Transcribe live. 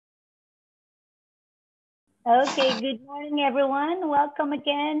Okay, good morning, everyone. Welcome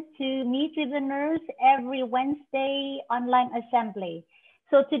again to Meet with the Nurse every Wednesday online assembly.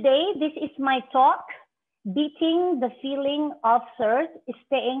 So today, this is my talk, Beating the Feeling of Thirst,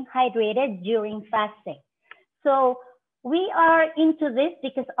 Staying Hydrated During Fasting. So we are into this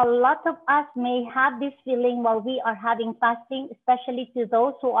because a lot of us may have this feeling while we are having fasting, especially to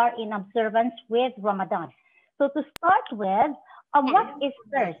those who are in observance with Ramadan. So to start with, what is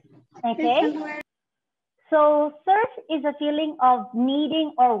thirst? Okay, so thirst is a feeling of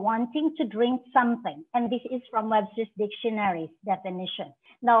needing or wanting to drink something. And this is from Webster's dictionary's definition.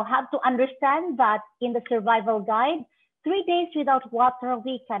 Now, have to understand that in the survival guide, 3 days without water,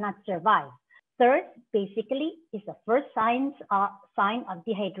 we cannot survive. Thirst basically is the first sign of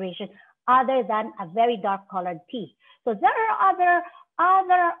dehydration other than a very dark colored tea. So there are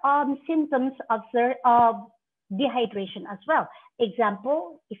other symptoms of dehydration as well.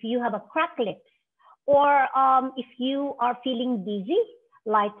 Example, if you have a cracked lips, or if you are feeling dizzy,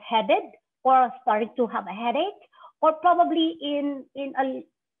 lightheaded, or starting to have a headache, or probably in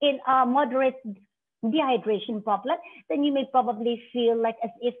a moderate dehydration problem, then you may probably feel like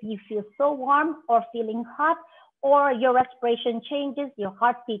as if you feel so warm or feeling hot, or your respiration changes, your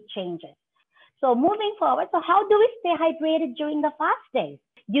heartbeat changes. So moving forward, so how do we stay hydrated during the fast days?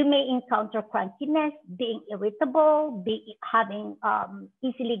 You may encounter crankiness, being irritable, having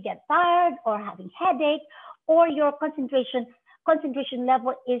easily get tired, or having headache, or your concentration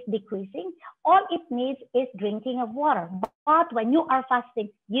level is decreasing. All it needs is drinking of water. But when you are fasting,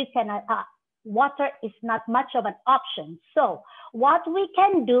 you cannot. Water is not much of an option. So what we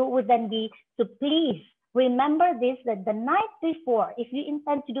can do would then be to please remember this, that the night before, if you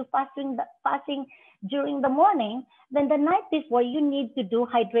intend to do fasting during the morning, then the night before you need to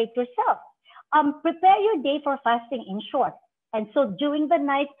hydrate yourself. Prepare your day for fasting, in short. And so during the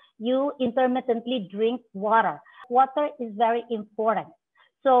night, you intermittently drink water. Water is very important.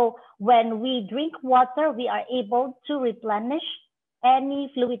 So when we drink water, we are able to replenish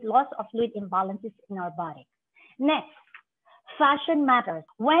any fluid loss or fluid imbalances in our body. Next, fashion matters.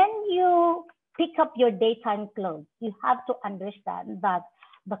 When you pick up your daytime clothes, you have to understand that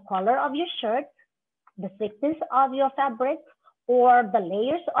the color of your shirt, the thickness of your fabric, or the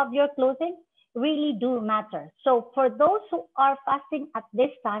layers of your clothing really do matter. So for those who are fasting at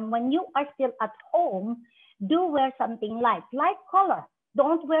this time, when you are still at home, do wear something light color.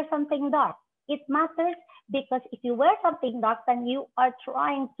 Don't wear something dark. It matters because if you wear something dark, then you are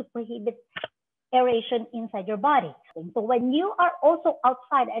trying to prohibit aeration inside your body. So when you are also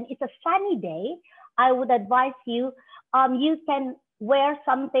outside and it's a sunny day, I would advise you, you can wear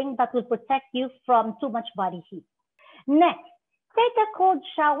something that will protect you from too much body heat. Next, take a cold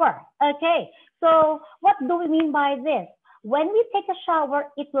shower. Okay, so what do we mean by this? When we take a shower,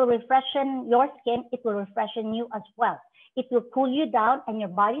 it will refreshen your skin. It will refreshen you as well. It will cool you down and your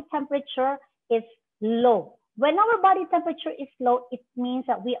body temperature is low. When our body temperature is low, it means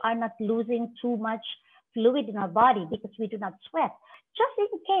that we are not losing too much fluid in our body because we do not sweat. Just in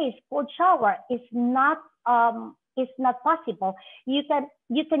case cold shower is not possible, you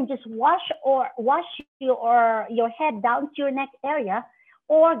can just wash your head down to your neck area,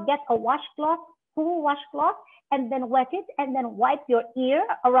 or get a washcloth, cool washcloth, and then wet it, and then wipe your ear,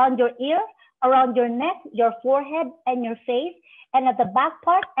 around your neck, your forehead, and your face, and at the back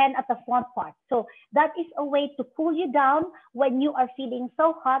part and at the front part. So that is a way to cool you down when you are feeling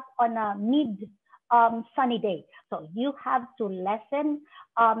so hot on a sunny day. So you have to lessen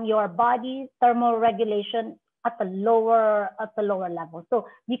your body thermal regulation at the lower level. So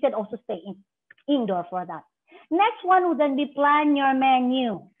you can also stay indoor for that. Next one would then be plan your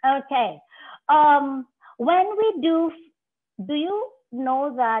menu. Okay. When we do you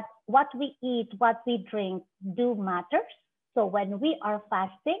know that what we eat, what we drink do matters? So when we are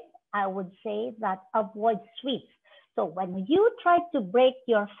fasting, I would say that avoid sweets. So when you try to break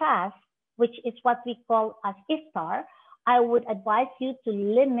your fast, which is what we call as iftar, I would advise you to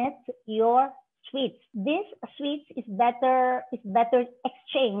limit your sweets. This sweets is better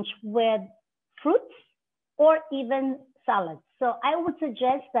exchanged with fruits or even salads. So I would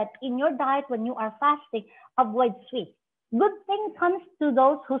suggest that in your diet, when you are fasting, avoid sweets. Good thing comes to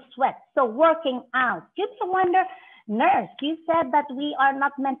those who sweat. So working out. You may wonder, Nurse, you said that we are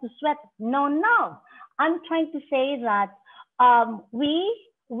not meant to sweat. No. I'm trying to say that we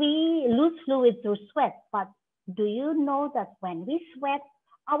lose fluid through sweat. But do you know that when we sweat,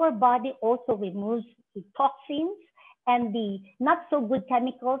 our body also removes the toxins and the not so good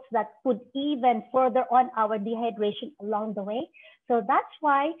chemicals that could even further on our dehydration along the way? So that's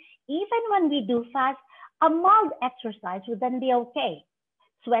why even when we do fast, a mild exercise would then be okay.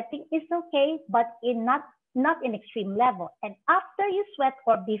 Sweating is okay, but in not not in extreme level. And after you sweat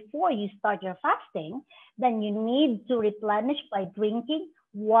or before you start your fasting, then you need to replenish by drinking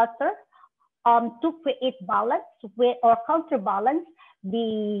water to create balance with or counterbalance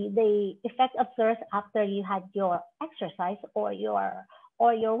the effect of thirst after you had your exercise or your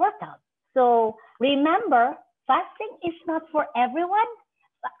workout. So remember, fasting is not for everyone,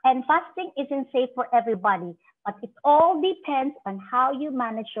 and fasting isn't safe for everybody, but it all depends on how you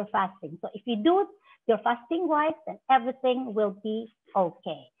manage your fasting. So if you do your fasting right, then everything will be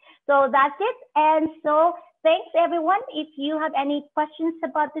okay. So that's it. And so thanks everyone. If you have any questions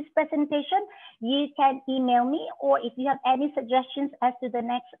about this presentation, you can email me, or if you have any suggestions as to the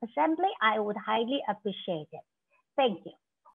next assembly, I would highly appreciate it. Thank you.